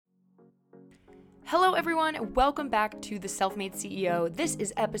Hello everyone, welcome back to The Self-Made CEO. This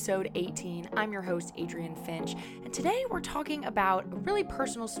is episode 18. I'm your host, Adrienne Finch, and today we're talking about a really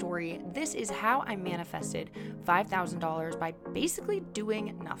personal story. This is how I manifested $5,000 by basically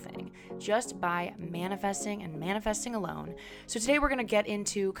doing nothing, just by manifesting and manifesting alone. So today we're going to get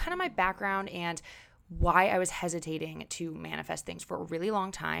into kind of my background and why I was hesitating to manifest things for a really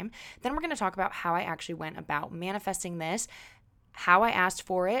long time. Then we're going to talk about how I actually went about manifesting this, how I asked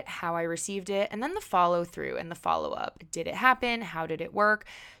for it, how I received it, and then the follow through and the follow up. Did it happen? How did it work?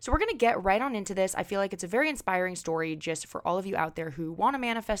 So we're going to get right on into this. I feel like it's a very inspiring story just for all of you out there who want to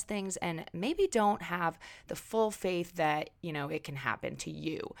manifest things and maybe don't have the full faith that, it can happen to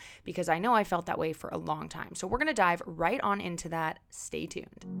you, because I know I felt that way for a long time. So we're going to dive right on into that. Stay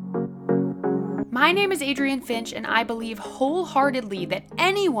tuned. My name is Adrienne Finch, and I believe wholeheartedly that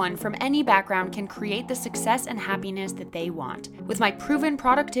anyone from any background can create the success and happiness that they want. With my proven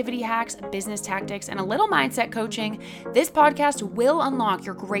productivity hacks, business tactics, and a little mindset coaching, this podcast will unlock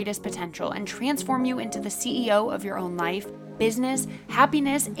your greatest potential and transform you into the CEO of your own life, business,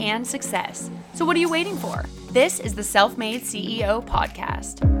 happiness, and success. So what are you waiting for? This is the Self-Made CEO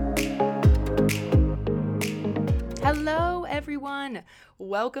podcast. Hello, everyone.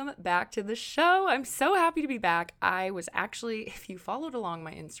 Welcome back to the show. I'm so happy to be back. I was actually, if you followed along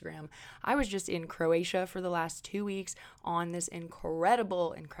my Instagram, I was just in Croatia for the last 2 weeks on this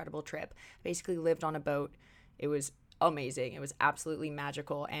incredible trip. Basically lived on a boat. It was amazing. It was absolutely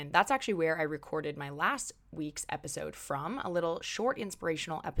magical. And that's actually where I recorded my last week's episode from, a little short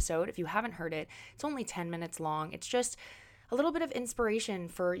inspirational episode. If you haven't heard it, it's only 10 minutes long. It's just a little bit of inspiration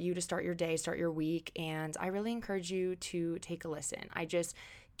for you to start your day, start your week, and I really encourage you to take a listen. I just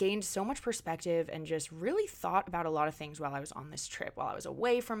gained so much perspective and just really thought about a lot of things while I was on this trip, while I was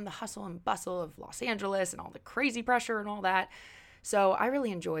away from the hustle and bustle of Los Angeles and all the crazy pressure and all that. So I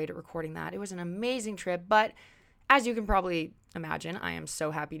really enjoyed recording that. It was an amazing trip, but as you can probably imagine, I am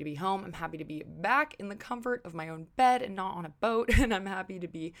so happy to be home. I'm happy to be back in the comfort of my own bed and not on a boat. And I'm happy to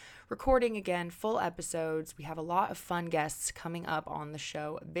be recording again, full episodes. We have a lot of fun guests coming up on the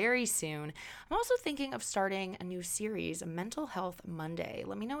show very soon. I'm also thinking of starting a new series, a Mental Health Monday.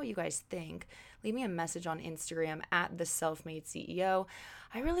 Let me know what you guys think. Leave me a message on Instagram at The Self-Made CEO.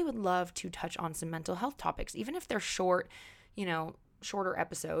 I really would love to touch on some mental health topics, even if they're short, shorter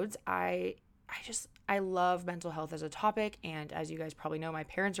episodes. I love mental health as a topic, and as you guys probably know, my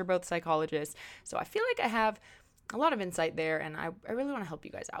parents are both psychologists, so I feel like I have a lot of insight there, and I really want to help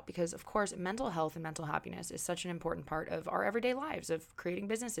you guys out because, of course, mental health and mental happiness is such an important part of our everyday lives, of creating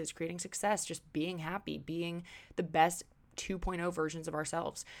businesses, creating success, just being happy, being the best 2.0 versions of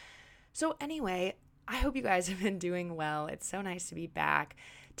ourselves. So anyway, I hope you guys have been doing well. It's so nice to be back.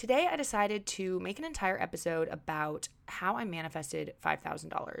 Today, I decided to make an entire episode about how I manifested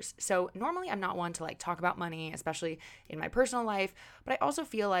 $5,000. So normally I'm not one to talk about money, especially in my personal life, but I also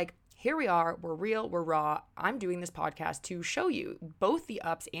feel like here we are, we're real, we're raw. I'm doing this podcast to show you both the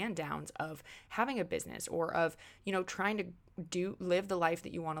ups and downs of having a business or of, trying to live the life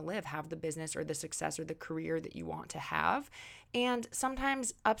that you want to live, have the business or the success or the career that you want to have. And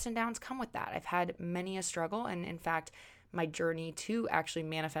sometimes ups and downs come with that. I've had many a struggle, and in fact, my journey to actually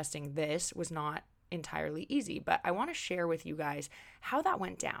manifesting this was not entirely easy, but I want to share with you guys how that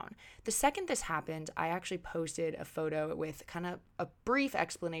went down. The second this happened, I actually posted a photo with kind of a brief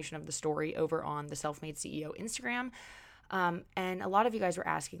explanation of the story over on the Self-Made CEO Instagram. And a lot of you guys were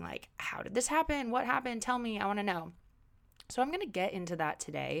asking how did this happen? What happened? Tell me, I want to know. So I'm going to get into that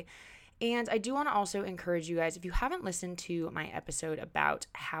today. And I do want to also encourage you guys, if you haven't listened to my episode about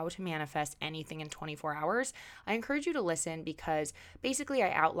how to manifest anything in 24 hours, I encourage you to listen because basically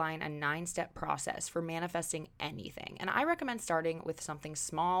I outline a 9-step process for manifesting anything. And I recommend starting with something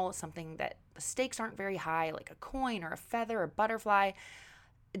small, something that the stakes aren't very high, like a coin or a feather or butterfly.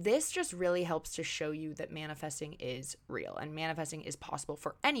 This just really helps to show you that manifesting is real and manifesting is possible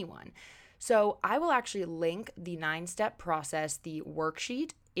for anyone. So I will actually link the 9-step process, the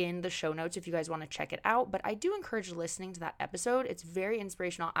worksheet, in the show notes if you guys want to check it out. But I do encourage listening to that episode. It's very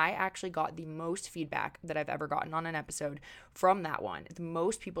inspirational. I actually got the most feedback that I've ever gotten on an episode from that one. The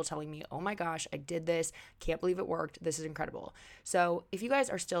most people telling me, oh my gosh, I did this. Can't believe it worked. This is incredible. So if you guys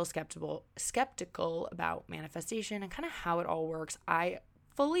are still skeptical about manifestation and kind of how it all works, I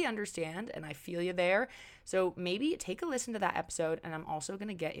fully understand and I feel you there. So maybe take a listen to that episode, and I'm also going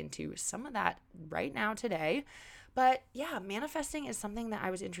to get into some of that right now today. But yeah, manifesting is something that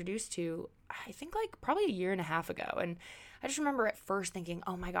I was introduced to, I think probably a year and a half ago. And I just remember at first thinking,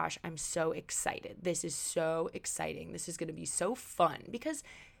 oh my gosh, I'm so excited. This is so exciting. This is going to be so fun. Because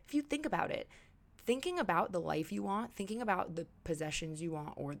if you think about it, thinking about the life you want, thinking about the possessions you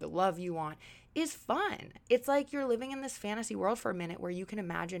want or the love you want is fun. It's like you're living in this fantasy world for a minute where you can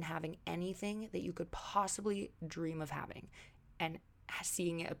imagine having anything that you could possibly dream of having and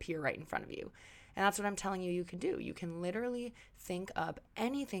seeing it appear right in front of you. And that's what I'm telling you can do. You can literally think up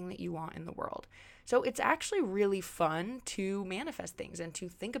anything that you want in the world. So it's actually really fun to manifest things and to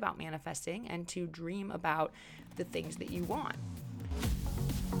think about manifesting and to dream about the things that you want.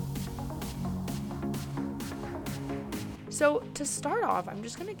 So to start off, I'm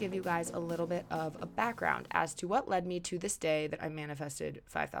just going to give you guys a little bit of a background as to what led me to this day that I manifested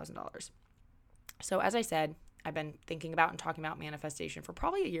 $5,000. So as I said, I've been thinking about and talking about manifestation for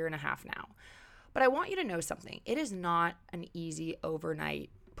probably 1.5 years now. But I want you to know something. It is not an easy overnight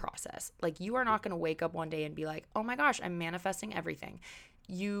process. Like, you are not going to wake up one day and be like, oh my gosh, I'm manifesting everything.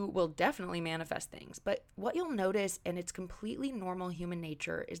 You will definitely manifest things. But what you'll notice, and it's completely normal human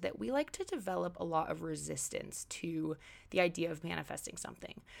nature, is that we like to develop a lot of resistance to the idea of manifesting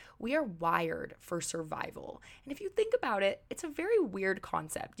something. We are wired for survival. And if you think about it, it's a very weird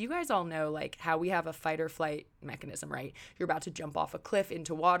concept. You guys all know like how we have a fight or flight mechanism, right? You're about to jump off a cliff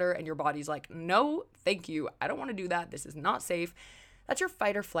into water and your body's like, no, thank you. I don't want to do that. This is not safe. That's your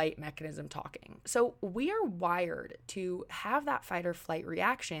fight or flight mechanism talking. So we are wired to have that fight or flight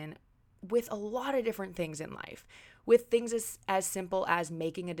reaction with a lot of different things in life, with things as simple as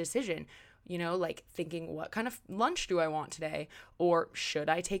making a decision, like thinking, what kind of lunch do I want today? Or should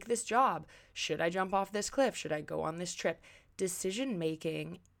I take this job? Should I jump off this cliff? Should I go on this trip? Decision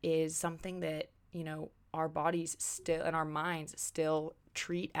making is something that, our bodies still and our minds still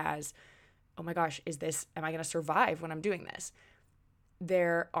treat as, oh my gosh, am I going to survive when I'm doing this?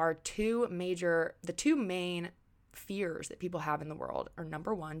 There are the two main fears that people have in the world are,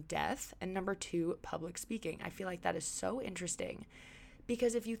 number one, death, and number two, public speaking. I feel like that is so interesting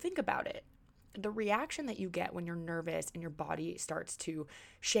because if you think about it, the reaction that you get when you're nervous and your body starts to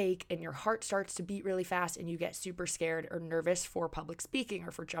shake and your heart starts to beat really fast and you get super scared or nervous for public speaking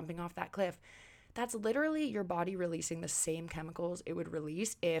or for jumping off that cliff, that's literally your body releasing the same chemicals it would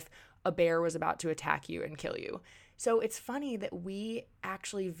release if a bear was about to attack you and kill you. So it's funny that we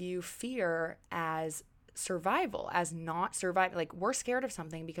actually view fear as survival, as not surviving. Like, we're scared of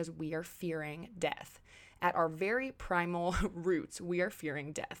something because we are fearing death. At our very primal roots, we are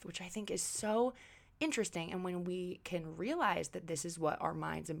fearing death, which I think is so interesting. And when we can realize that this is what our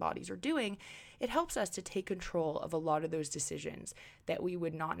minds and bodies are doing, it helps us to take control of a lot of those decisions that we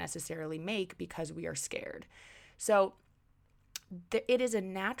would not necessarily make because we are scared. So it is a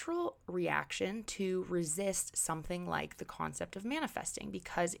natural reaction to resist something like the concept of manifesting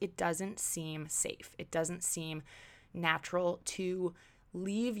because it doesn't seem safe. It doesn't seem natural to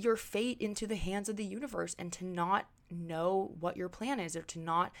leave your fate into the hands of the universe and to not know what your plan is or to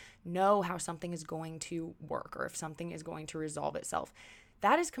not know how something is going to work or if something is going to resolve itself.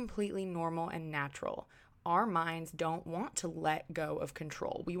 That is completely normal and natural. Our minds don't want to let go of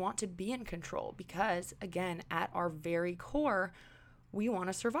control. We want to be in control because, again, at our very core, we want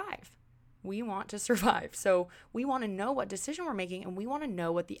to survive. We want to survive. So we want to know what decision we're making and we want to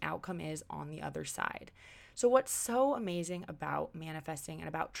know what the outcome is on the other side. So what's so amazing about manifesting and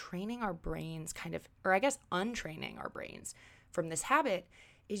about training our brains untraining our brains from this habit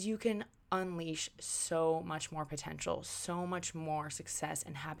is you can unleash so much more potential, so much more success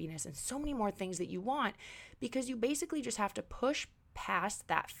and happiness, and so many more things that you want because you basically just have to push past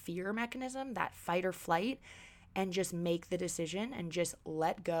that fear mechanism, that fight or flight, and just make the decision and just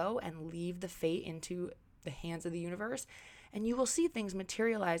let go and leave the fate into the hands of the universe. And you will see things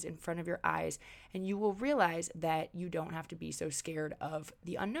materialize in front of your eyes, and you will realize that you don't have to be so scared of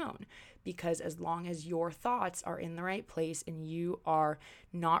the unknown, because as long as your thoughts are in the right place and you are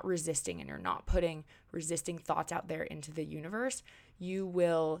not resisting and you're not putting resisting thoughts out there into the universe, you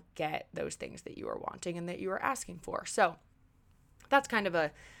will get those things that you are wanting and that you are asking for. So that's kind of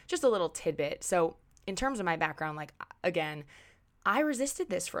just a little tidbit. So in terms of my background, again, I resisted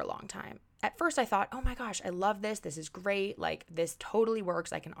this for a long time. At first I thought, oh my gosh, I love this. This is great. This totally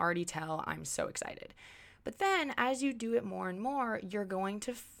works. I can already tell. I'm so excited. But then as you do it more and more, you're going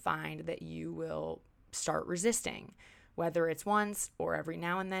to find that you will start resisting, whether it's once or every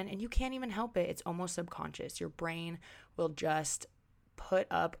now and then, and you can't even help it. It's almost subconscious. Your brain will just put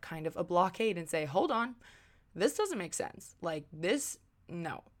up kind of a blockade and say, hold on, this doesn't make sense.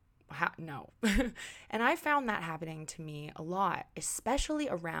 No. No. And I found that happening to me a lot, especially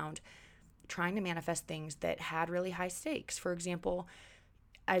around trying to manifest things that had really high stakes. For example,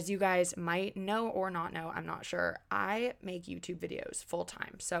 as you guys might know or not know, I'm not sure, I make YouTube videos full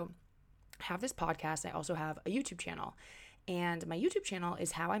time. So I have this podcast. I also have a YouTube channel. And my YouTube channel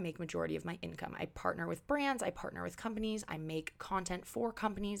is how I make majority of my income. I partner with brands, I partner with companies, I make content for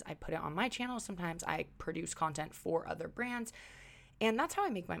companies, I put it on my channel. Sometimes I produce content for other brands, and that's how I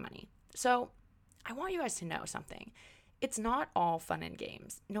make my money. So I want you guys to know something. It's not all fun and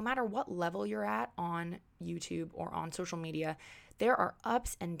games. No matter what level you're at on YouTube or on social media, there are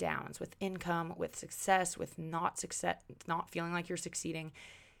ups and downs with income, with success, with not feeling like you're succeeding.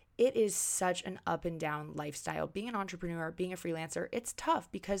 It is such an up and down lifestyle. Being an entrepreneur, being a freelancer, it's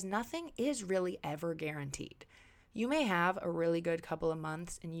tough because nothing is really ever guaranteed. You may have a really good couple of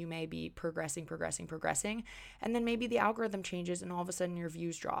months and you may be progressing, and then maybe the algorithm changes and all of a sudden your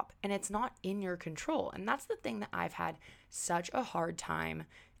views drop and it's not in your control. And that's the thing that I've had such a hard time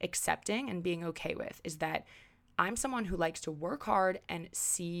accepting and being okay with, is that I'm someone who likes to work hard and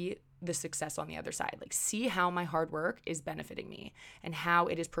see the success on the other side, like see how my hard work is benefiting me and how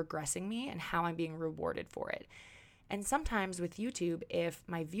it is progressing me and how I'm being rewarded for it. And sometimes with YouTube, if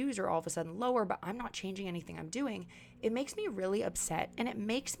my views are all of a sudden lower, but I'm not changing anything I'm doing, it makes me really upset. And it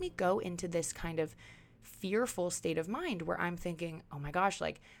makes me go into this kind of fearful state of mind where I'm thinking, oh my gosh,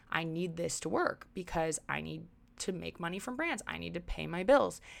 like I need this to work because I need to make money from brands. I need to pay my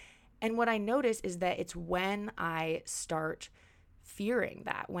bills. And what I notice is that it's when I start fearing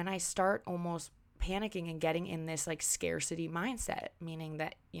that, when I start almost panicking and getting in this like scarcity mindset, meaning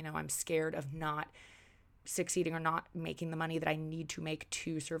that, I'm scared of not succeeding or not making the money that I need to make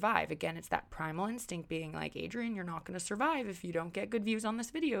to survive. Again, it's that primal instinct being like, Adrienne, you're not going to survive if you don't get good views on this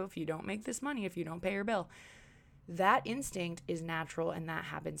video, if you don't make this money, if you don't pay your bill. That instinct is natural and that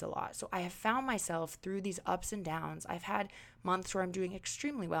happens a lot. So I have found myself through these ups and downs. I've had months where I'm doing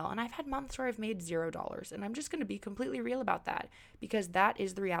extremely well and I've had months where I've made $0. And I'm just going to be completely real about that because that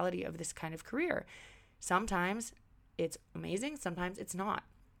is the reality of this kind of career. Sometimes it's amazing, sometimes it's not.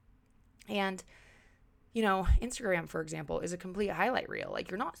 And Instagram, for example, is a complete highlight reel.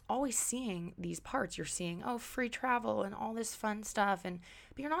 Like you're not always seeing these parts. You're seeing, free travel and all this fun stuff. But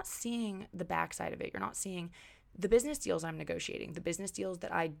you're not seeing the backside of it. You're not seeing the business deals I'm negotiating, the business deals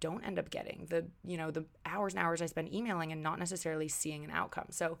that I don't end up getting, the hours and hours I spend emailing and not necessarily seeing an outcome.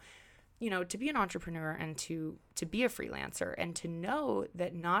 So, to be an entrepreneur and to be a freelancer and to know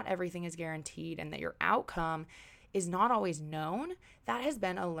that not everything is guaranteed and that your outcome is not always known, that has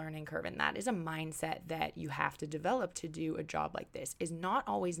been a learning curve. And that is a mindset that you have to develop to do a job like this, is not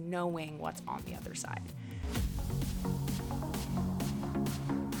always knowing what's on the other side.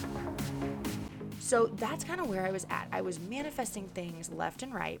 So that's kind of where I was at. I was manifesting things left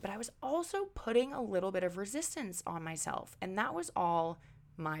and right, but I was also putting a little bit of resistance on myself. And that was all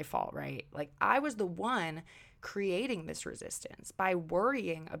my fault, right? Like I was the one creating this resistance by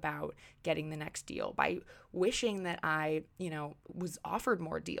worrying about getting the next deal, by wishing that I, was offered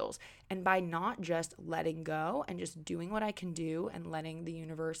more deals, and by not just letting go and just doing what I can do and letting the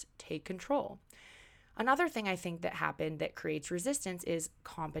universe take control. Another thing I think that happened that creates resistance is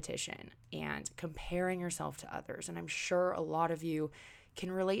competition and comparing yourself to others. And I'm sure a lot of you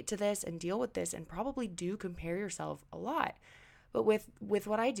can relate to this and deal with this and probably do compare yourself a lot. But with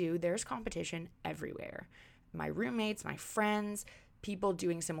what I do, there's competition everywhere. My roommates, my friends, people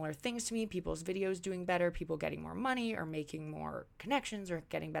doing similar things to me, people's videos doing better, people getting more money or making more connections or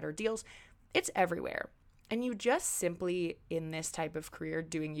getting better deals. It's everywhere. And you just simply, in this type of career,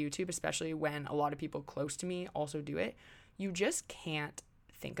 doing YouTube, especially when a lot of people close to me also do it, you just can't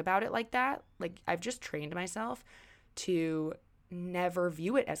think about it like that. Like I've just trained myself to never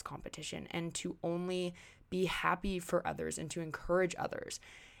view it as competition and to only be happy for others and to encourage others.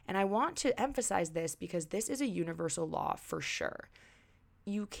 And I want to emphasize this because this is a universal law for sure.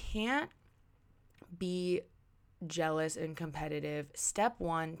 You can't be jealous and competitive. Step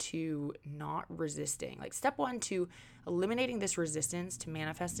one to not resisting, like step one to eliminating this resistance to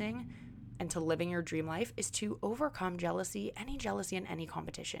manifesting and to living your dream life, is to overcome jealousy and any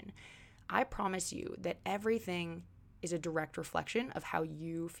competition. I promise you that everything is a direct reflection of how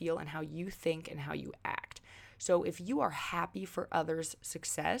you feel and how you think and how you act. So if you are happy for others'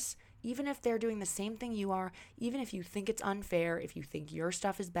 success, even if they're doing the same thing you are, even if you think it's unfair, if you think your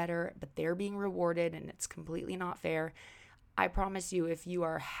stuff is better, but they're being rewarded and it's completely not fair, I promise you, if you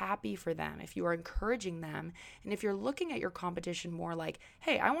are happy for them, if you are encouraging them, and if you're looking at your competition more like,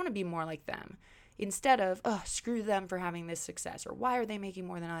 hey, I want to be more like them, instead of, oh, screw them for having this success, or why are they making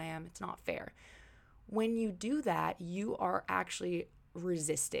more than I am? It's not fair. When you do that, you are actually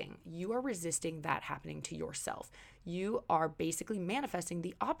resisting. You are resisting that happening to yourself. You are basically manifesting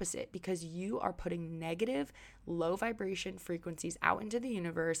the opposite because you are putting negative, low vibration frequencies out into the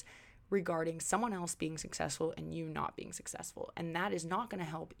universe regarding someone else being successful and you not being successful. And that is not going to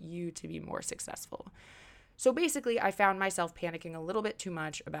help you to be more successful. So basically, I found myself panicking a little bit too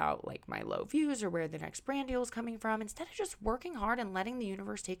much about like my low views or where the next brand deal is coming from, instead of just working hard and letting the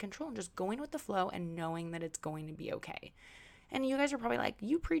universe take control and just going with the flow and knowing that it's going to be okay. And you guys are probably like,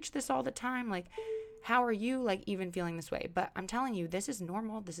 you preach this all the time. Like, how are you like even feeling this way? But I'm telling you, this is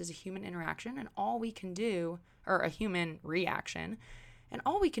normal. This is a human interaction, and all we can do, or a human reaction, and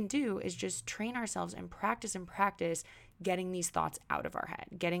all we can do is just train ourselves and practice getting these thoughts out of our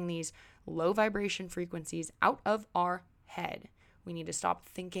head, getting these low vibration frequencies out of our head. We need to stop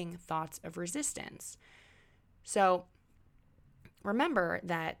thinking thoughts of resistance. So remember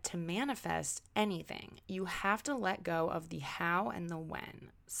that to manifest anything, you have to let go of the how and the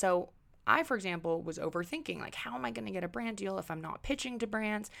when. So I, for example, was overthinking, like, how am I going to get a brand deal if I'm not pitching to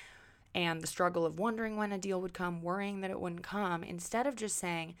brands? And the struggle of wondering when a deal would come, worrying that it wouldn't come, instead of just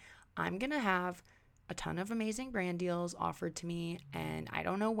saying, I'm going to have a ton of amazing brand deals offered to me, and I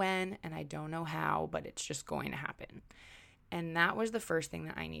don't know when and I don't know how, but it's just going to happen. And that was the first thing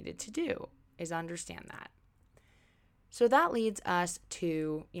that I needed to do, is understand that. So that leads us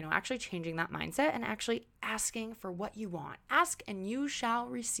to, actually changing that mindset and actually asking for what you want. Ask and you shall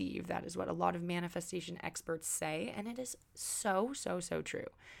receive. That is what a lot of manifestation experts say, and it is so, so, so true.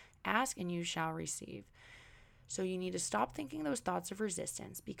 Ask and you shall receive. So you need to stop thinking those thoughts of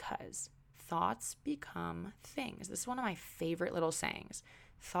resistance, because thoughts become things. This is one of my favorite little sayings.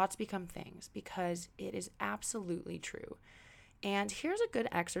 Thoughts become things, because it is absolutely true. And here's a good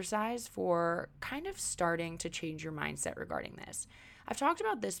exercise for kind of starting to change your mindset regarding this. I've talked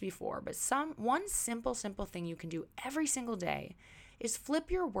about this before, but one simple thing you can do every single day is flip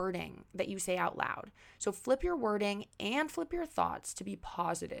your wording that you say out loud. So flip your wording and flip your thoughts to be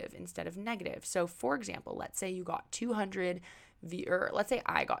positive instead of negative. So for example, let's say you got 200 let's say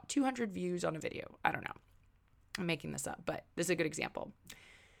I got 200 views on a video. I don't know. I'm making this up, but this is a good example.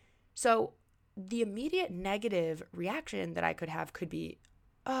 So the immediate negative reaction that I could have could be,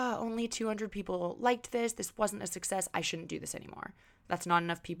 only 200 people liked this. This wasn't a success. I shouldn't do this anymore. That's not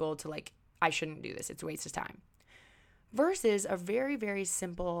enough people to I shouldn't do this. It's a waste of time. Versus a very, very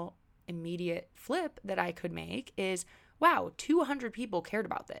simple, immediate flip that I could make is, wow, 200 people cared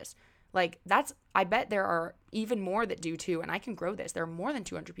about this. I bet there are even more that do too, and I can grow this. There are more than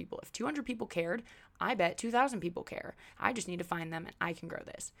 200 people. If 200 people cared, I bet 2,000 people care. I just need to find them and I can grow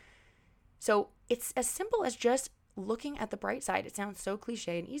this. So it's as simple as just looking at the bright side. It sounds so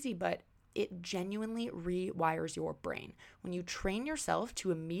cliche and easy, but it genuinely rewires your brain. When you train yourself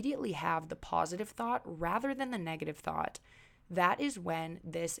to immediately have the positive thought rather than the negative thought, that is when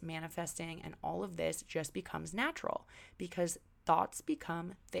this manifesting and all of this just becomes natural, because thoughts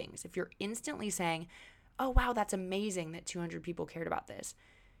become things. If you're instantly saying, oh, wow, that's amazing that 200 people cared about this,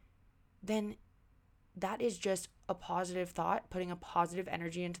 then that is just a positive thought, putting a positive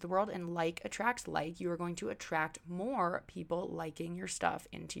energy into the world, and like attracts like. You are going to attract more people liking your stuff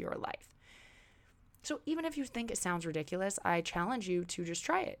into your life. So even if you think it sounds ridiculous, I challenge you to just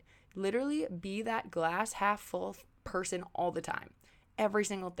try it. Literally be that glass half full person all the time. Every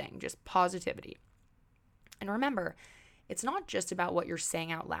single thing, just positivity. And remember, it's not just about what you're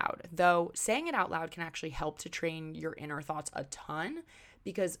saying out loud, though saying it out loud can actually help to train your inner thoughts a ton,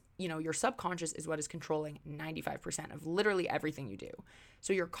 because, your subconscious is what is controlling 95% of literally everything you do.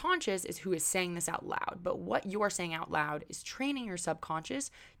 So your conscious is who is saying this out loud, but what you are saying out loud is training your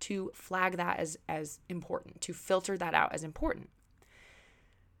subconscious to flag that as important, to filter that out as important.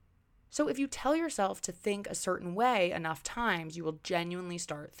 So if you tell yourself to think a certain way enough times, you will genuinely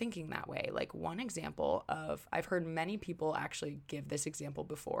start thinking that way. Like, one example I've heard many people actually give this example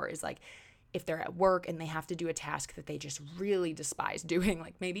before, is if they're at work and they have to do a task that they just really despise doing,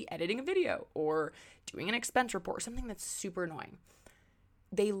 like maybe editing a video or doing an expense report, or something that's super annoying,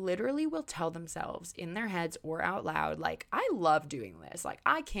 they literally will tell themselves in their heads or out loud, I love doing this.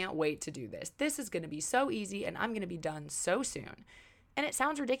 I can't wait to do this. This is going to be so easy and I'm going to be done so soon. And it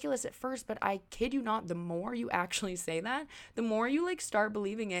sounds ridiculous at first, but I kid you not, the more you actually say that, the more you start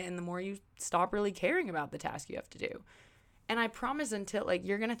believing it, and the more you stop really caring about the task you have to do. And I promise, until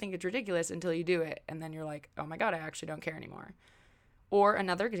you're going to think it's ridiculous until you do it. And then you're like, oh my God, I actually don't care anymore. Or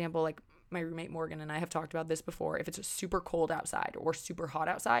another example, my roommate Morgan and I have talked about this before. If it's super cold outside or super hot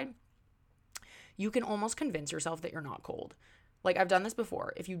outside, you can almost convince yourself that you're not cold. I've done this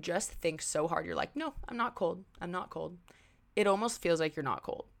before. If you just think so hard, you're like, no, I'm not cold. I'm not cold. It almost feels like you're not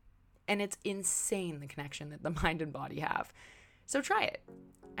cold. And it's insane, the connection that the mind and body have. So try it.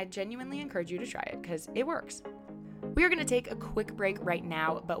 I genuinely encourage you to try it, because it works. We are going to take a quick break right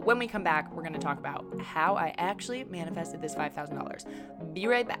now, but when we come back, we're going to talk about how I actually manifested this $5,000. Be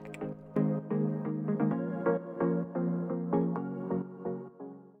right back.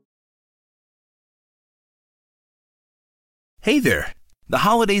 Hey there. The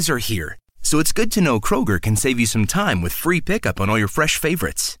holidays are here, so it's good to know Kroger can save you some time with free pickup on all your fresh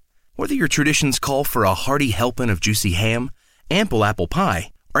favorites. Whether your traditions call for a hearty helping of juicy ham, ample apple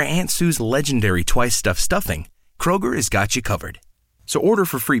pie, or Aunt Sue's legendary twice-stuffed stuffing, Kroger has got you covered. So order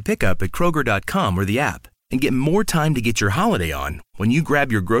for free pickup at Kroger.com or the app and get more time to get your holiday on when you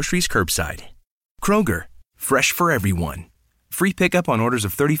grab your groceries curbside. Kroger, fresh for everyone. Free pickup on orders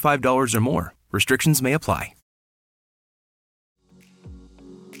of $35 or more. Restrictions may apply.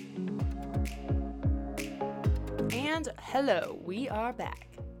 And hello, we are back.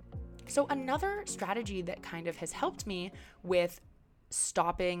 So another strategy that kind of has helped me with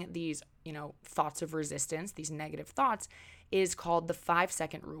stopping these, thoughts of resistance, these negative thoughts, is called the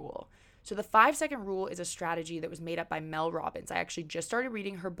 5-second rule. So the 5-second rule is a strategy that was made up by Mel Robbins. I actually just started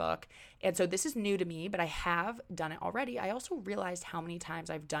reading her book, and so this is new to me, but I have done it already. I also realized how many times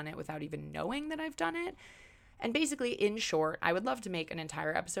I've done it without even knowing that I've done it. And basically, in short, I would love to make an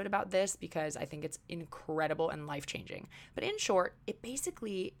entire episode about this because I think it's incredible and life-changing. But in short, it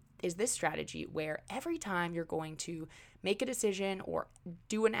basically is this strategy where every time you're going to make a decision or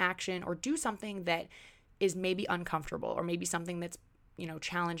do an action or do something that is maybe uncomfortable or maybe something that's,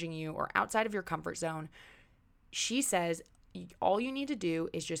 challenging you or outside of your comfort zone, she says all you need to do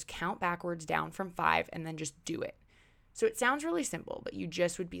is just count backwards down from 5 and then just do it. So it sounds really simple, but you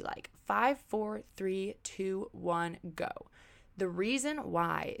just would be like 5, 4, 3, 2, 1, go. The reason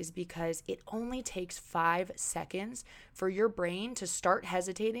why is because it only takes 5 seconds for your brain to start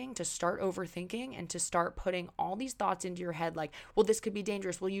hesitating, to start overthinking, and to start putting all these thoughts into your head like, well, this could be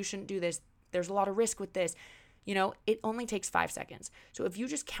dangerous. Well, you shouldn't do this. There's a lot of risk with this. It only takes 5 seconds. So if you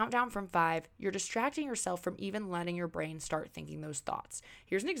just count down from 5, you're distracting yourself from even letting your brain start thinking those thoughts.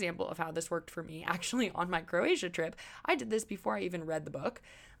 Here's an example of how this worked for me actually on my Croatia trip. I did this before I even read the book.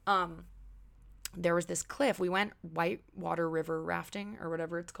 There was this cliff. We went whitewater river rafting or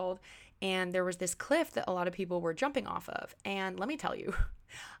whatever it's called. And there was this cliff that a lot of people were jumping off of. And let me tell you,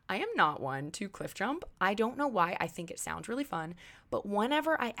 I am not one to cliff jump. I don't know why. I think it sounds really fun. But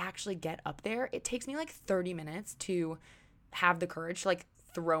whenever I actually get up there, it takes me like 30 minutes to have the courage to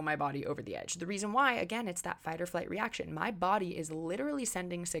throw my body over the edge. The reason why, again, it's that fight or flight reaction. My body is literally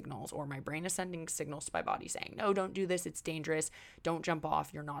sending signals, or my brain is sending signals to my body saying, no, don't do this. It's dangerous. Don't jump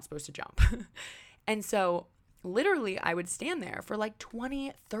off. You're not supposed to jump. And so literally I would stand there for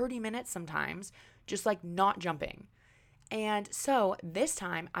 20, 30 minutes sometimes, just not jumping. And so this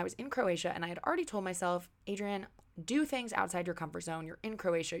time I was in Croatia and I had already told myself, Adrienne, do things outside your comfort zone. You're in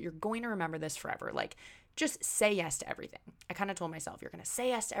Croatia. You're going to remember this forever. Just say yes to everything. I kind of told myself, you're going to say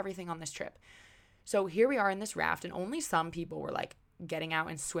yes to everything on this trip. So here we are in this raft, and only some people were getting out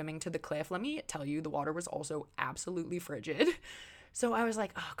and swimming to the cliff. Let me tell you, the water was also absolutely frigid. So I was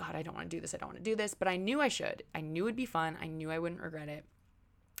like, oh God, I don't want to do this. I don't want to do this. But I knew I should. I knew it'd be fun. I knew I wouldn't regret it.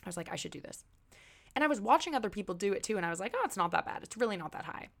 I was like, I should do this. And I was watching other people do it too. And I was like, oh, it's not that bad. It's really not that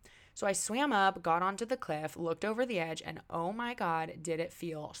high. So I swam up, got onto the cliff, looked over the edge, and oh my God, did it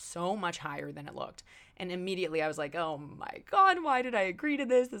feel so much higher than it looked. And immediately I was like, oh my God, why did I agree to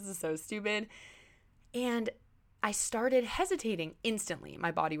this? This is so stupid. And I started hesitating instantly.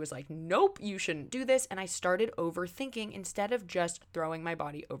 My body was like, nope, you shouldn't do this. And I started overthinking instead of just throwing my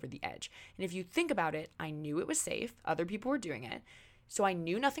body over the edge. And if you think about it, I knew it was safe. Other people were doing it. So I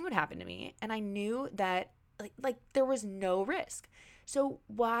knew nothing would happen to me. And I knew that there was no risk. So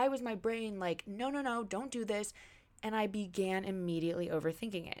why was my brain like, no, don't do this? And I began immediately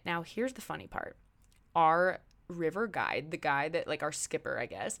overthinking it. Now, here's the funny part. Our river guide, the guy that our skipper, I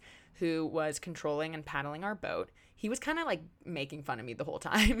guess, who was controlling and paddling our boat, he was kind of making fun of me the whole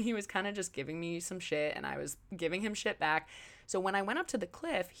time. He was kind of just giving me some shit and I was giving him shit back. So when I went up to the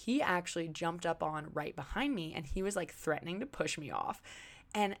cliff, he actually jumped up on right behind me and he was threatening to push me off.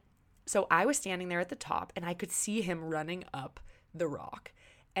 And so I was standing there at the top and I could see him running up the rock.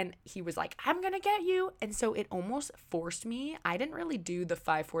 And he was like, I'm going to get you. And so it almost forced me. I didn't really do the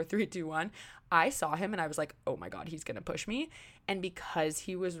 5, 4, 3, 2, 1. I saw him and I was like, oh my God, he's going to push me. And because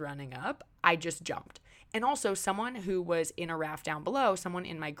he was running up, I just jumped. And also someone who was in a raft down below, someone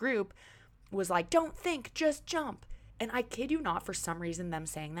in my group was like, don't think, just jump. And I kid you not, for some reason, them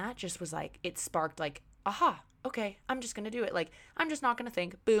saying that just was it sparked aha, okay, I'm just going to do it. I'm just not going to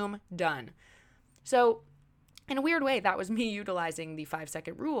think, boom, done. So in a weird way, that was me utilizing the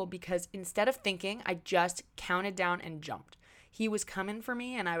 5-second rule because instead of thinking, I just counted down and jumped. He was coming for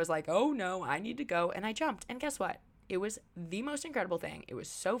me and I was like, oh no, I need to go. And I jumped. And guess what? It was the most incredible thing. It was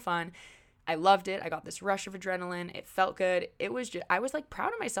so fun. I loved it. I got this rush of adrenaline. It felt good. It was just, I was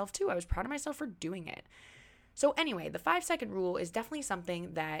proud of myself too. I was proud of myself for doing it. So anyway, the 5-second rule is definitely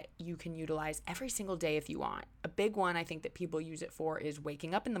something that you can utilize every single day if you want. A big one I think that people use it for is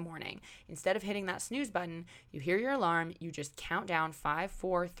waking up in the morning. Instead of hitting that snooze button, you hear your alarm, you just count down 5,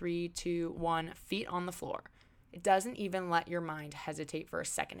 4, 3, 2, 1, feet on the floor. It doesn't even let your mind hesitate for a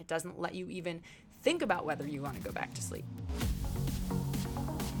second. It doesn't let you even think about whether you want to go back to sleep.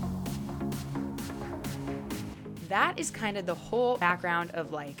 That is kind of the whole background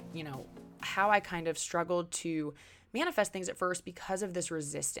of how I kind of struggled to manifest things at first because of this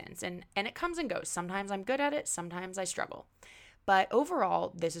resistance. And it comes and goes. Sometimes I'm good at it, sometimes I struggle. But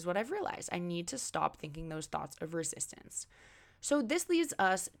overall, this is what I've realized. I need to stop thinking those thoughts of resistance. So this leads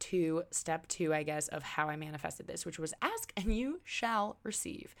us to step 2, I guess, of how I manifested this, which was ask and you shall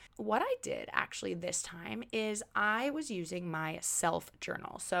receive. What I did actually this time is I was using my self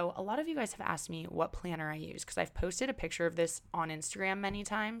journal. So a lot of you guys have asked me what planner I use because I've posted a picture of this on Instagram many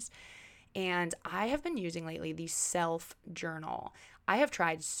times. And I have been using lately the self journal. I have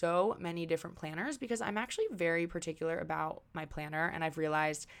tried so many different planners because I'm actually very particular about my planner. And I've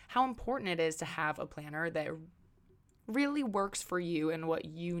realized how important it is to have a planner that really works for you and what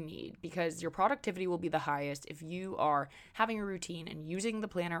you need, because your productivity will be the highest if you are having a routine and using the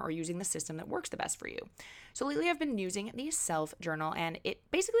planner or using the system that works the best for you. So lately I've been using the self journal, and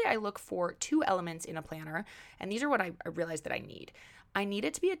I look for 2 elements in a planner, and these are what I realized that I need. I need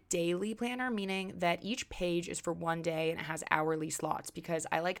it to be a daily planner, meaning that each page is for one day and it has hourly slots, because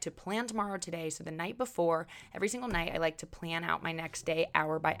I like to plan tomorrow today. So the night before, every single night, I like to plan out my next day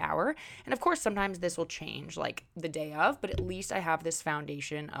hour by hour. And of course, sometimes this will change like the day of, but at least I have this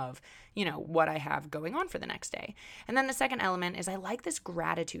foundation of, what I have going on for the next day. And then the second element is I like this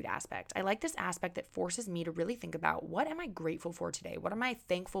gratitude aspect. I like this aspect that forces me to really think about, what am I grateful for today? What am I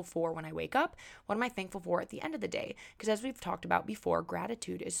thankful for when I wake up? What am I thankful for at the end of the day? Because as we've talked about before,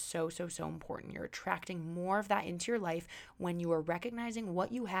 gratitude is so important. You're attracting more of that into your life when you are recognizing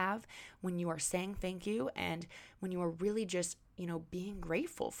what you have, when you are saying thank you, and when you are really just, being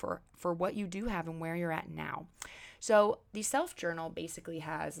grateful for what you do have and where you're at now. So the self journal basically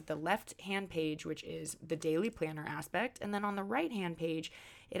has the left hand page, which is the daily planner aspect. And then on the right hand page,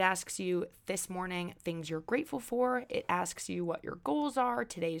 it asks you this morning things you're grateful for. It asks you what your goals are,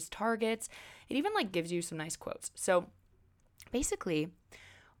 today's targets. It even gives you some nice quotes. So basically,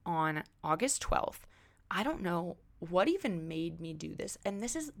 on August 12th, I don't know what even made me do this. And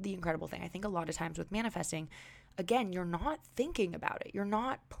this is the incredible thing. I think a lot of times with manifesting, again, you're not thinking about it. You're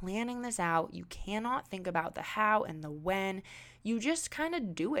not planning this out. You cannot think about the how and the when. You just kind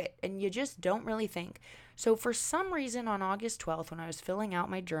of do it and you just don't really think. So for some reason on August 12th, when I was filling out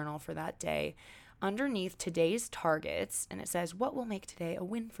my journal for that day, underneath today's targets, and it says, what will make today a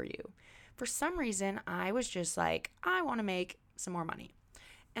win for you? For some reason, I was just like, I want to make some more money.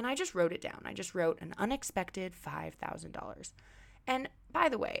 And I just wrote it down. I just wrote an unexpected $5,000. And by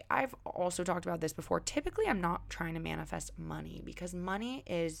the way, I've also talked about this before. Typically, I'm not trying to manifest money because money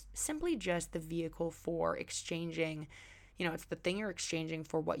is simply just the vehicle for exchanging. It's the thing you're exchanging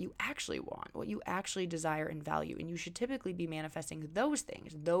for what you actually want, what you actually desire and value. And you should typically be manifesting those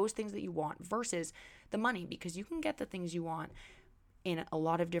things that you want versus the money, because you can get the things you want in a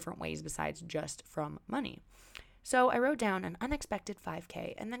lot of different ways besides just from money. So I wrote down an unexpected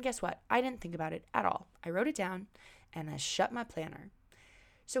 5K, and then guess what? I didn't think about it at all. I wrote it down and I shut my planner.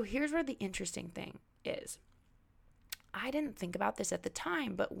 So here's where the interesting thing is. I didn't think about this at the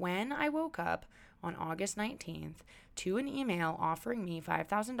time, but when I woke up on August 19th to an email offering me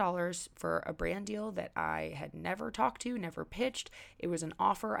 $5,000 for a brand deal that I had never talked to, never pitched, it was an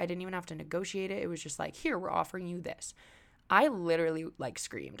offer. I didn't even have to negotiate it. It was just like, here, we're offering you this. I literally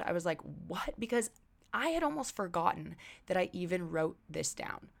screamed. I was like, what? Because I had almost forgotten that I even wrote this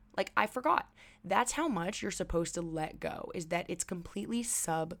down. I forgot. That's how much you're supposed to let go, is that it's completely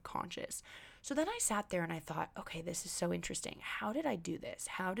subconscious. So then I sat there and I thought, okay, this is so interesting. How did I do this?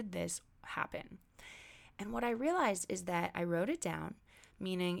 How did this happen? And what I realized is that I wrote it down,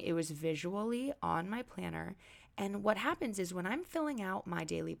 meaning it was visually on my planner. And what happens is when I'm filling out my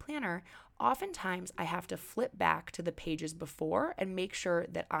daily planner, oftentimes I have to flip back to the pages before and make sure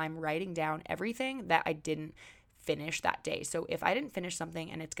that I'm writing down everything that I didn't finish that day. So if I didn't finish something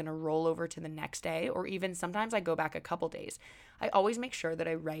and it's going to roll over to the next day, or even sometimes I go back a couple days, I always make sure that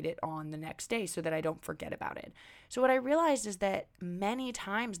I write it on the next day so that I don't forget about it. So what I realized is that many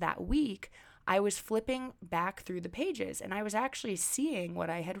times that week, I was flipping back through the pages and I was actually seeing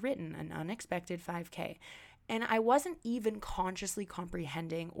what I had written, an unexpected 5K. And I wasn't even consciously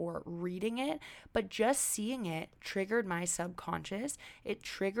comprehending or reading it, but just seeing it triggered my subconscious. It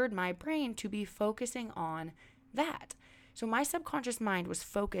triggered my brain to be focusing on that. So my subconscious mind was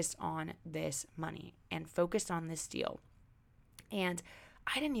focused on this money and focused on this deal. And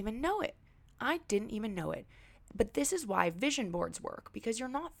I didn't even know it. But this is why vision boards work, because you're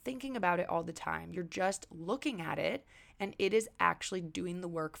not thinking about it all the time. You're just looking at it, and it is actually doing the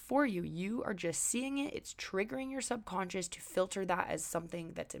work for you. You are just seeing it. It's triggering your subconscious to filter that as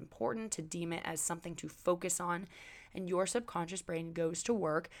something that's important, to deem it as something to focus on. And your subconscious brain goes to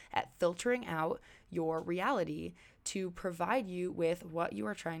work at filtering out your reality to provide you with what you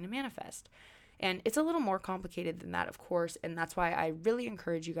are trying to manifest. And it's a little more complicated than that, of course, and that's why I really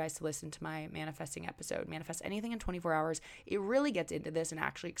encourage you guys to listen to my manifesting episode, Manifest Anything in 24 Hours. It really gets into this and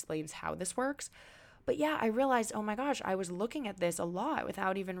actually explains how this works. But yeah, I realized, oh my gosh, I was looking at this a lot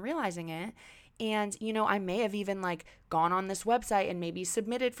without even realizing it. And, I may have even gone on this website and maybe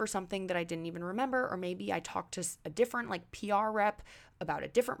submitted for something that I didn't even remember, or maybe I talked to a different PR rep about a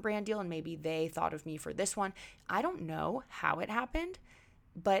different brand deal and maybe they thought of me for this one. I don't know how it happened,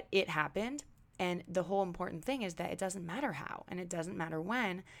 but it happened. And the whole important thing is that it doesn't matter how and it doesn't matter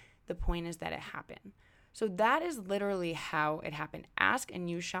when. The point is that it happened. So that is literally how it happened. Ask and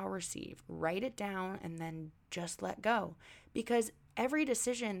you shall receive. Write it down and then just let go. Because every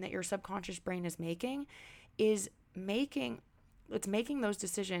decision that your subconscious brain is making is making those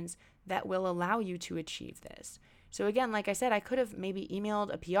decisions that will allow you to achieve this. So again, like I said, I could have maybe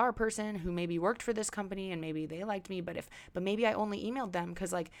emailed a PR person who maybe worked for this company and maybe they liked me, but maybe I only emailed them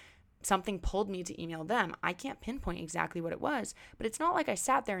because something pulled me to email them. I can't pinpoint exactly what it was, but it's not like I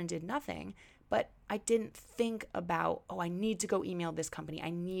sat there and did nothing, but I didn't think about, I need to go email this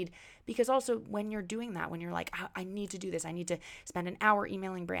company. Because also when you're doing that, when you're like, I need to do this, I need to spend an hour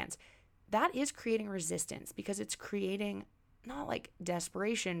emailing brands, that is creating resistance because it's creating not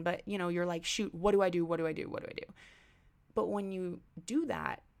desperation, but you're like, shoot, what do I do? But when you do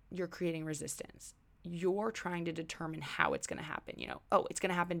that, you're creating resistance. You're trying to determine how it's going to happen. It's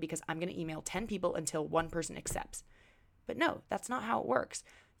going to happen because I'm going to email 10 people until one person accepts. But no, that's not how it works.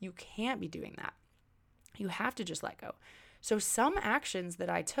 You can't be doing that. You have to just let go. So some actions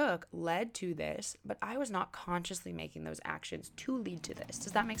that I took led to this, but I was not consciously making those actions to lead to this.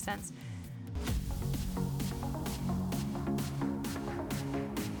 Does that make sense?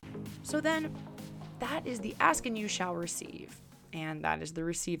 So then that is the ask and you shall receive. And that is the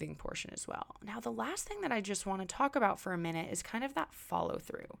receiving portion as well. Now, the last thing that I just want to talk about for a minute is kind of that follow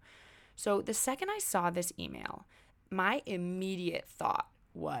through. So the second I saw this email, my immediate thought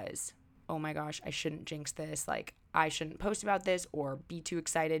was, oh my gosh, I shouldn't jinx this. I shouldn't post about this or be too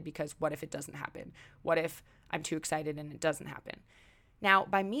excited because what if it doesn't happen? What if I'm too excited and it doesn't happen? Now,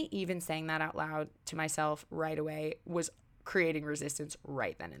 by me even saying that out loud to myself right away was creating resistance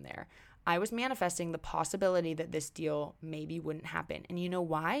right then and there. I was manifesting the possibility that this deal maybe wouldn't happen. And you know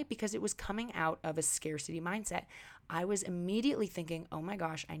why? Because it was coming out of a scarcity mindset. I was immediately thinking, oh my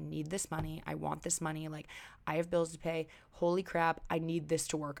gosh, I need this money. I want this money. I have bills to pay. Holy crap, I need this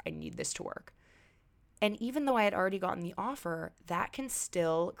to work. And even though I had already gotten the offer, that can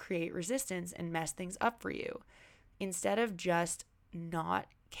still create resistance and mess things up for you instead of just not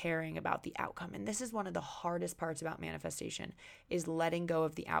caring about the outcome. And this is one of the hardest parts about manifestation is letting go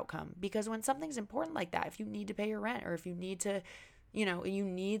of the outcome. Because when something's important like that, if you need to pay your rent or if you need to, you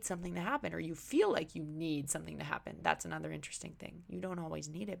need something to happen or you feel like you need something to happen, that's another interesting thing. You don't always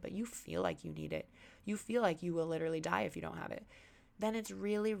need it, but you feel like you need it. You feel like you will literally die if you don't have it. Then it's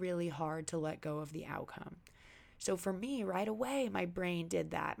really, really hard to let go of the outcome. So for me, right away, my brain did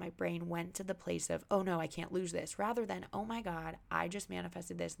that. My brain went to the place of, oh no, I can't lose this, rather than, oh my God, I just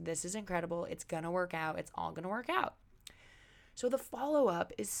manifested this. This is incredible. It's going to work out. It's all going to work out. So the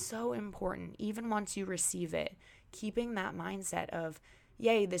follow-up is so important, even once you receive it, keeping that mindset of,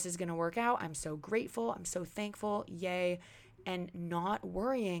 yay, this is going to work out. I'm so grateful. I'm so thankful. Yay. And not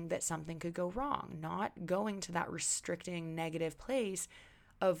worrying that something could go wrong, not going to that restricting negative place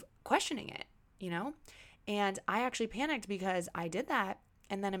of questioning it, And I actually panicked because I did that.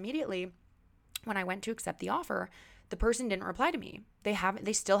 And then immediately when I went to accept the offer, the person didn't reply to me.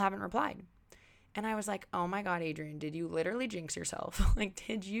 They still haven't replied. And I was like, oh my God, Adrienne, did you literally jinx yourself?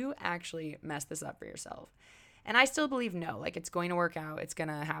 Did you actually mess this up for yourself? And I still believe no, it's going to work out. It's going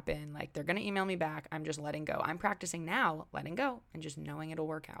to happen. They're going to email me back. I'm just letting go. I'm practicing now, letting go and just knowing it'll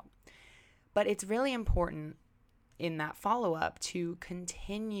work out. But it's really important in that follow-up to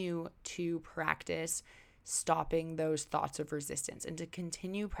continue to practice stopping those thoughts of resistance and to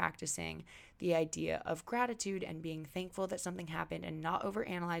continue practicing the idea of gratitude and being thankful that something happened and not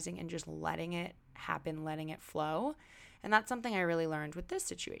overanalyzing and just letting it happen, letting it flow. And that's something I really learned with this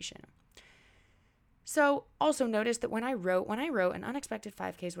situation. So also notice that when I wrote an unexpected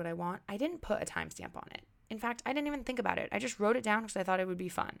 5K is what I want, I didn't put a timestamp on it. In fact, I didn't even think about it. I just wrote it down because I thought it would be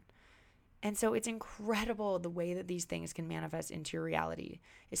fun. And so it's incredible the way that these things can manifest into your reality,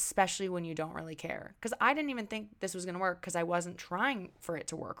 especially when you don't really care. Because I didn't even think this was going to work because I wasn't trying for it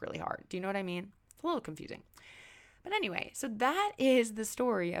to work really hard. Do you know what I mean? It's a little confusing. But anyway, so that is the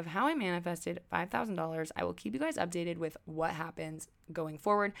story of how I manifested $5,000. I will keep you guys updated with what happens going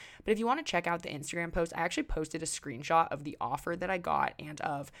forward. But if you want to check out the Instagram post, I actually posted a screenshot of the offer that I got and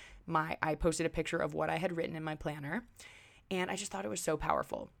I posted a picture of what I had written in my planner. And I just thought it was so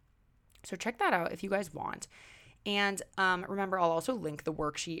powerful. So check that out if you guys want. And remember, I'll also link the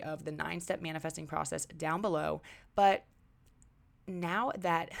worksheet of the 9-step manifesting process down below. But now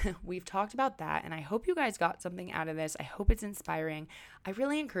that we've talked about that, and I hope you guys got something out of this, I hope it's inspiring. I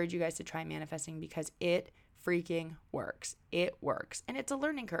really encourage you guys to try manifesting because it freaking works. It works. And it's a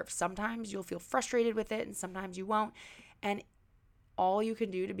learning curve. Sometimes you'll feel frustrated with it and sometimes you won't. And all you can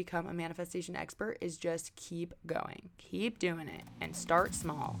do to become a manifestation expert is just keep going. Keep doing it and start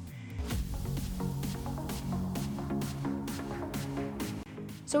small.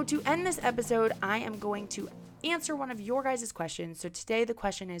 So to end this episode, I am going to answer one of your guys' questions. So today the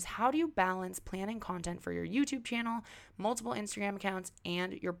question is, how do you balance planning content for your YouTube channel, multiple Instagram accounts,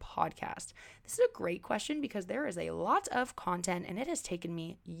 and your podcast? This is a great question because there is a lot of content and it has taken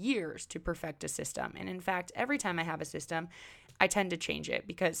me years to perfect a system. And in fact, every time I have a system, I tend to change it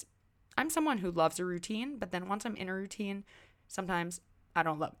because I'm someone who loves a routine, but then once I'm in a routine, sometimes I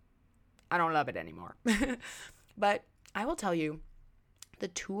don't love it anymore. But I will tell you, the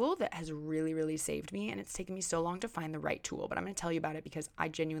tool that has really, really saved me, and it's taken me so long to find the right tool, but I'm going to tell you about it because I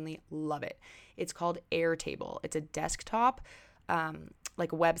genuinely love it. It's called Airtable. It's a desktop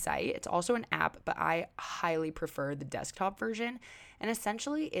website. It's also an app, but I highly prefer the desktop version. And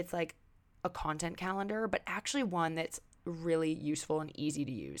essentially, it's like a content calendar, but actually one that's really useful and easy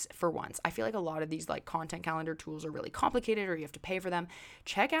to use for once. I feel like a lot of these like content calendar tools are really complicated or you have to pay for them.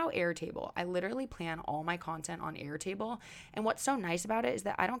 Check out Airtable. I literally plan all my content on Airtable. And what's so nice about it is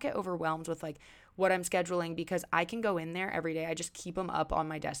that I don't get overwhelmed with like what I'm scheduling because I can go in there every day. I just keep them up on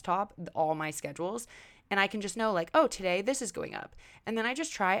my desktop, all my schedules. And I can just know like, oh, today this is going up. And then I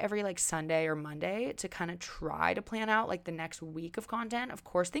just try every like Sunday or Monday to kind of try to plan out like the next week of content. Of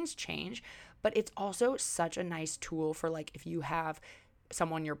course, things change, but it's also such a nice tool for like if you have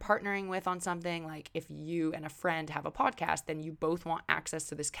someone you're partnering with on something, like if you and a friend have a podcast, then you both want access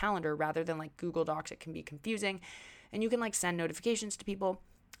to this calendar rather than like Google Docs. It can be confusing and you can like send notifications to people.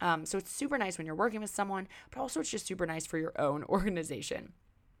 So it's super nice when you're working with someone, but also it's just super nice for your own organization.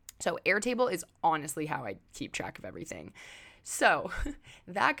 So Airtable is honestly how I keep track of everything. So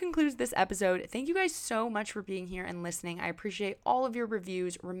that concludes this episode. Thank you guys so much for being here and listening. I appreciate all of your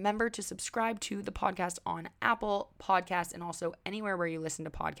reviews. Remember to subscribe to the podcast on Apple Podcasts and also anywhere where you listen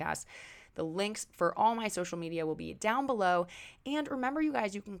to podcasts. The links for all my social media will be down below. And remember, you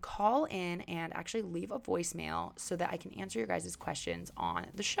guys, you can call in and actually leave a voicemail so that I can answer your guys' questions on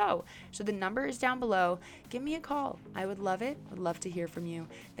the show. So the number is down below. Give me a call. I would love it. Would love to hear from you.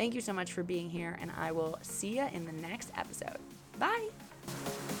 Thank you so much for being here, and I will see you in the next episode. Bye.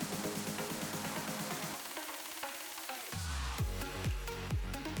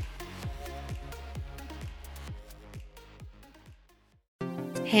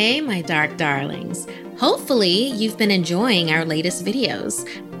 Hey, my dark darlings. Hopefully, you've been enjoying our latest videos.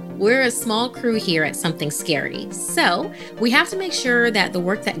 We're a small crew here at Something Scary, so we have to make sure that the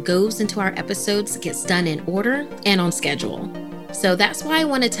work that goes into our episodes gets done in order and on schedule. So that's why I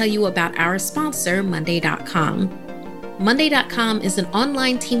want to tell you about our sponsor, Monday.com. Monday.com is an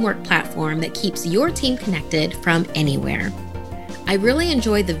online teamwork platform that keeps your team connected from anywhere. I really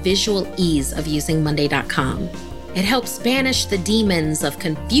enjoy the visual ease of using Monday.com. It helps banish the demons of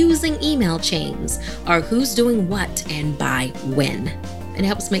confusing email chains or who's doing what and by when. It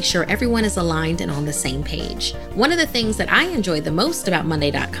helps make sure everyone is aligned and on the same page. One of the things that I enjoy the most about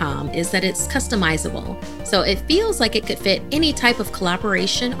Monday.com is that it's customizable, so it feels like it could fit any type of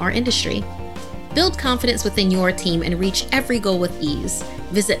collaboration or industry. Build confidence within your team and reach every goal with ease.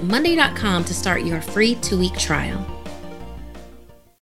 Visit Monday.com to start your free 2-week trial.